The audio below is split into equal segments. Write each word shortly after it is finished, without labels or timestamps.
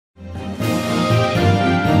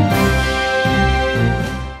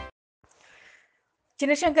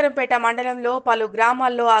చినశంకరంపేట మండలంలో పలు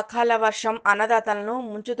గ్రామాల్లో అకాల వర్షం అన్నదాతలను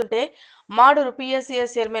ముంచుతుంటే మాడూరు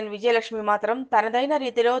పీఎస్సీఎస్ చైర్మన్ విజయలక్ష్మి మాత్రం తనదైన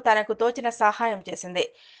రీతిలో తనకు తోచిన సహాయం చేసింది.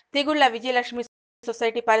 తిగుళ్ల విజయలక్ష్మి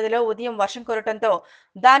సొసైటీ పరిధిలో ఉదయం వర్షం కురవడంతో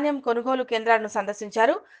ధాన్యం కొనుగోలు కేంద్రాలను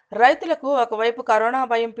సందర్శించారు. రైతులకు ఒకవైపు కరోనా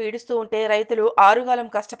భయం పీడిస్తూ ఉంటే రైతులు ఆరుగాలం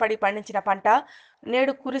కష్టపడి పండించిన పంట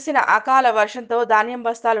నేడు కురిసిన అకాల వర్షంతో ధాన్యం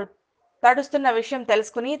బస్తాలు తడుస్తున్న విషయం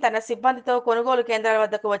తెలుసుకుని తన సిబ్బందితో కొనుగోలు కేంద్రాల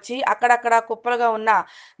వద్దకు వచ్చి అక్కడక్కడ కుప్పలుగా ఉన్న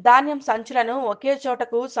ధాన్యం సంచులను ఒకే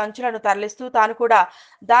చోటకు సంచులను తరలిస్తూ తాను కూడా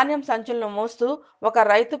ధాన్యం సంచులను మోస్తూ ఒక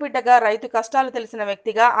రైతు బిడ్డగా రైతు కష్టాలు తెలిసిన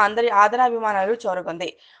వ్యక్తిగా అందరి ఆదరాభిమానాలు చూరగొంది.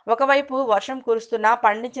 ఒకవైపు వర్షం కురుస్తున్నా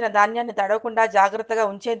పండించిన ధాన్యాన్ని తడవకుండా జాగ్రత్తగా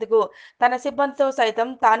ఉంచేందుకు తన సిబ్బందితో సైతం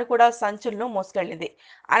తాను కూడా సంచులను మోసుకెళ్లింది.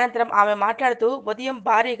 అనంతరం ఆమె మాట్లాడుతూ ఉదయం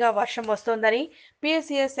భారీగా వర్షం వస్తోందని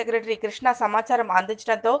పిఎస్సిఎస్ సెక్రటరీ కృష్ణ సమాచారం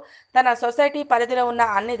అందించడంతో తన సొసైటీ పరిధిలో ఉన్న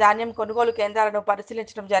అన్ని ధాన్యం కొనుగోలు కేంద్రాలను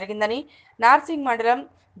పరిశీలించడం జరిగిందని, నార్సింగ్ మండలం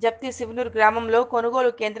జప్తి శివనూరు గ్రామంలో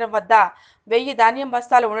కొనుగోలు కేంద్రం వద్ద 1000 ధాన్యం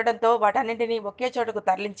బస్తాలు ఉండడంతో వాటన్నింటినీ ఒకే చోటకు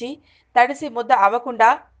తరలించి తడిసి ముద్ద అవ్వకుండా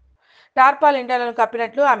టార్పాలిన్లను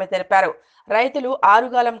కప్పినట్లు ఆమె తెలిపారు. రైతులు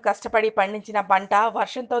ఆరుగాలం కష్టపడి పండించిన పంట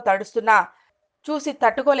వర్షంతో తడుస్తున్నా చూసి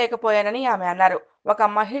తట్టుకోలేకపోయానని ఆమె అన్నారు. ఒక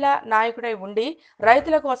మహిళా నాయకుడై ఉండి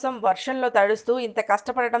రైతుల కోసం వర్షంలో తడుస్తూ ఇంత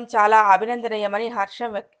కష్టపడటం చాలా అభినందనీయమని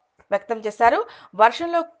హర్షం వ్యక్తం చేశారు.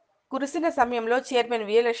 వర్షంలో కురిసిన సమయంలో చైర్మన్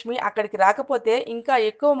విజయలక్ష్మి అక్కడికి రాకపోతే ఇంకా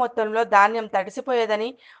ఎక్కువ మొత్తంలో ధాన్యం తడిసిపోయేదని,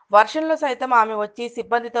 వర్షంలో సైతం ఆమె వచ్చి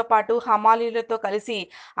సిబ్బందితో పాటు హమాలీలతో కలిసి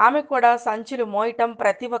ఆమె కూడా సంచులు మోయటం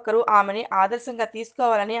ప్రతి ఒక్కరూ ఆమెని ఆదర్శంగా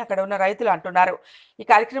తీసుకోవాలని అక్కడ ఉన్న రైతులు అంటున్నారు. ఈ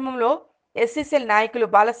కార్యక్రమంలో ఎస్సీసీఎల్ నాయకులు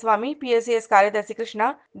బాలస్వామి, పిఎస్సిఎస్ కార్యదర్శి కృష్ణ,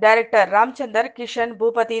 డైరెక్టర్ రామచందర్, కిషన్,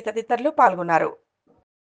 భూపతి తదితరులు పాల్గొన్నారు.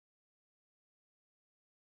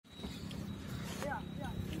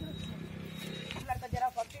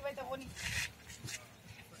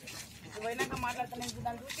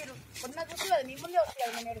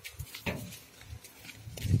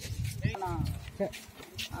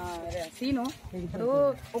 సీను ఇప్పుడు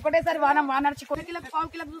ఒకటేసారి వానర్చి కొన్ని కిలోకి పావు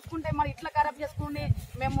కిలోకి చూసుకుంటే మరి ఇట్లా ఖరాబ్ చేసుకుని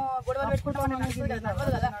మేము గొడవలు పెట్టుకుంటాం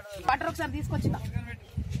కదా. వాటర్ ఒకసారి తీసుకొచ్చిన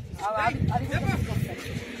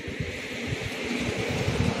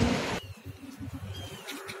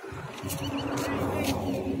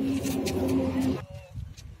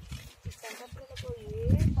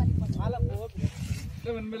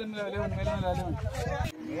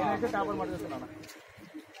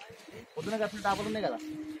పొద్దున కట్టిన టాపర్లు ఉన్నాయి కదా.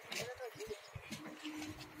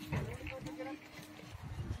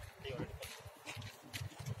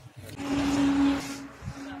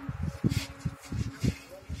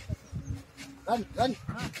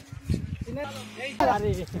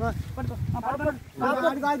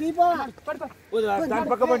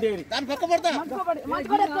 పక్క పడతా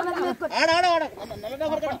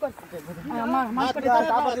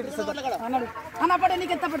అన్న పడే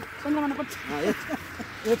నీకు ఎంత పడు తొందరమన్న పడు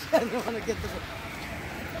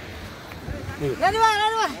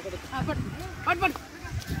పడు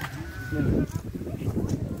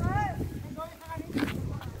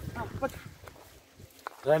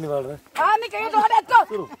రాని వాళ్ళు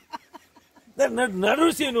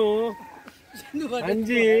నడుసీను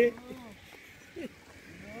అంజి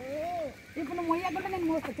ఇప్పుడు నువ్వు మొయ్యకుండా నేను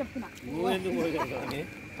మోస్తా చెప్తున్నా.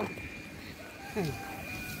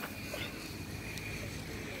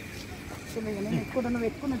 నువ్వు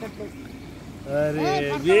ఎక్కున్నట్టు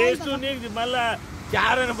వేస్ట్ నీకు మళ్ళా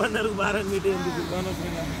చారణ పన్నరకు భారం మీట ఎందుకు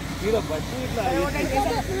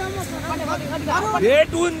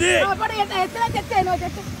రేటు ఉంది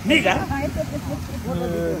నీకా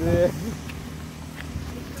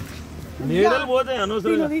నీడలు పోతాయి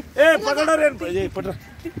అనవసరంగా. పట్టడా పట్టరా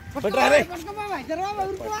పట్టరా రే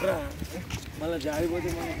మళ్ళా జారిపోతే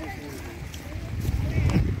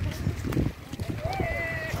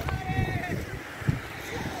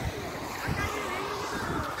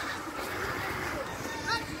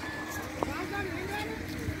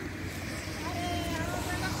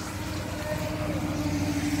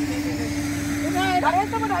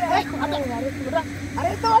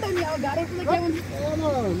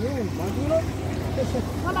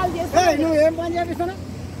నువ్వేం పని చేపిస్తాను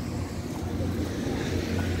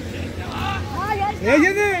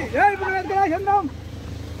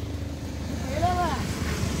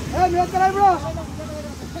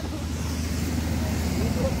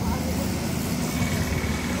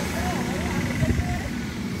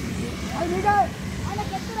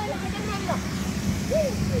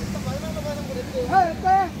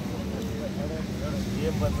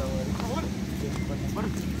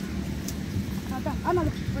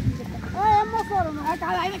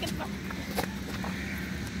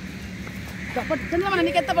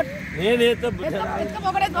నీకెత్తపట్టు నేను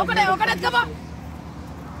ఒకటే ఎత్తుకోబా.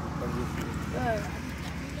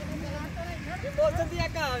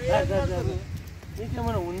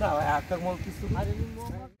 నీకేమైనా ఉందా అక్కడికి మొక్కిస్తుంది?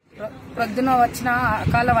 ప్రొద్దున వచ్చిన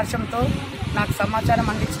అకాల వర్షంతో నాకు సమాచారం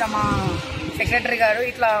అందించిన మా సెక్రటరీ గారు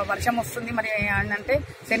ఇట్లా వర్షం వస్తుంది మరి అంటే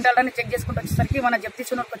సెంట్రల్ అని చెక్ చేసుకుంటూ వచ్చేసరికి మన జప్తి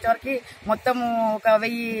సునోట్కి వచ్చేసరికి మొత్తం ఒక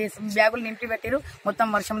 1000 బ్యాగులు నింపి పెట్టారు. మొత్తం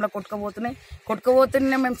వర్షంలో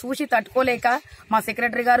కొట్టుకుపోతున్నా మేము చూసి తట్టుకోలేక మా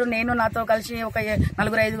సెక్రటరీ గారు నేను నాతో కలిసి ఒక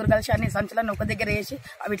 4-5 కలిసి అన్ని సంచులను ఒక దగ్గర వేసి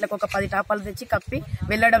వీటికి ఒక 10 టాపాలు తెచ్చి కప్పి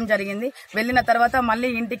వెళ్ళడం జరిగింది. వెళ్ళిన తర్వాత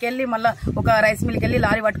మళ్ళీ ఇంటికి వెళ్ళి మళ్ళీ ఒక రైస్ మిల్కి వెళ్ళి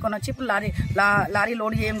లారీ పట్టుకొని వచ్చి ఇప్పుడు లారీ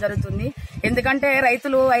లోడ్ చేయడం జరుగుతుంది. ఎందుకంటే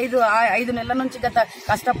రైతులు 5 నెలల నుంచి గత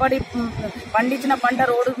కష్టపడి పండించిన పంట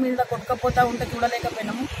రోడ్డు మీద కొట్టుకపోతా ఉంటే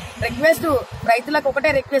చూడలేకపోయినాము. రైతులకు ఒకటే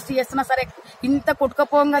రిక్వెస్ట్ చేస్తున్నా, సరే ఇంత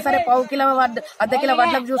కొట్టుకపోగా సరే 1/2 కిలో 1/2 కిలో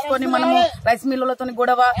వడ్లకు చూసుకొని మనము రైస్ మిల్లులతో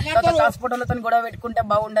గొడవ ట్రాన్స్పోర్టర్లతో గొడవ పెట్టుకుంటే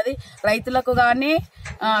బాగుండదు. రైతులకు గానీ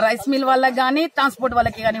రైస్ మిల్ వాళ్ళకి గానీ ట్రాన్స్పోర్ట్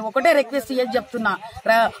వాళ్ళకి గానీ ఒకటే రిక్వెస్ట్ చేసి చెప్తున్నా,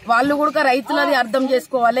 వాళ్ళు కూడా రైతులది అర్థం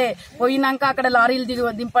చేసుకోవాలి. పోయినాక అక్కడ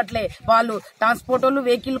లారీలు దింపట్లే వాళ్ళు ట్రాన్స్పోర్ట్ వాళ్ళు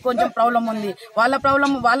వెహికల్ కొంచెం ప్రాబ్లం ఉంది. వాళ్ళ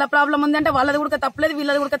ప్రాబ్లం ఉంది అంటే వాళ్ళది కూడా తప్పలేదు,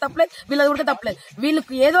 వీళ్ళది కూడా తప్పలేదు.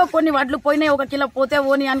 వీళ్ళకి ఏదో కొన్ని వడ్లు పోయినాయి, 1 కిలో పోతే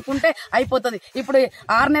ఓని అనుకుంటే అయిపోతుంది. ఇప్పుడు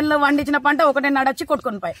 6 నెలలు వండించిన పంట ఒకటే నడచ్చి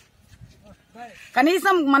కొట్టుకొని పోయి.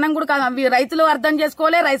 కనీసం మనం కూడా రైతులు అర్థం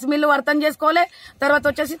చేసుకోవాలి, రైస్ మిల్లు అర్థం చేసుకోవాలి, తర్వాత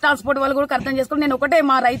వచ్చేసి ట్రాన్స్పోర్ట్ వాళ్ళు కూడా అర్థం చేసుకోవాలి. నేను ఒకటే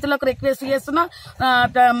మా రైతులకు రిక్వెస్ట్ చేస్తున్నా,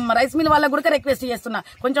 రైస్ మిల్ వాళ్ళకు కూడా రిక్వెస్ట్ చేస్తున్నా,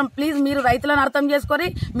 కొంచెం ప్లీజ్ మీరు రైతులను అర్థం చేసుకొని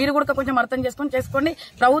మీరు కూడా కొంచెం అర్థం చేసుకోండి.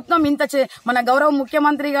 ప్రభుత్వం ఇంత మన గౌరవ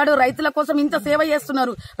ముఖ్యమంత్రి గారు రైతుల కోసం ఇంత సేవ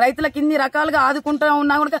చేస్తున్నారు. రైతులకు ఇన్ని రకాలుగా ఆదుకుంటూ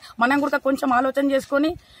ఉన్నా కూడా మనం కూడా కొంచెం ఆలోచన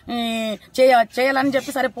చేసుకొని చేయాలని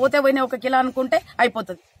చెప్పి సరే పోతే పోయిన 1 కిలో అనుకుంటే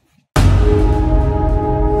అయిపోతుంది.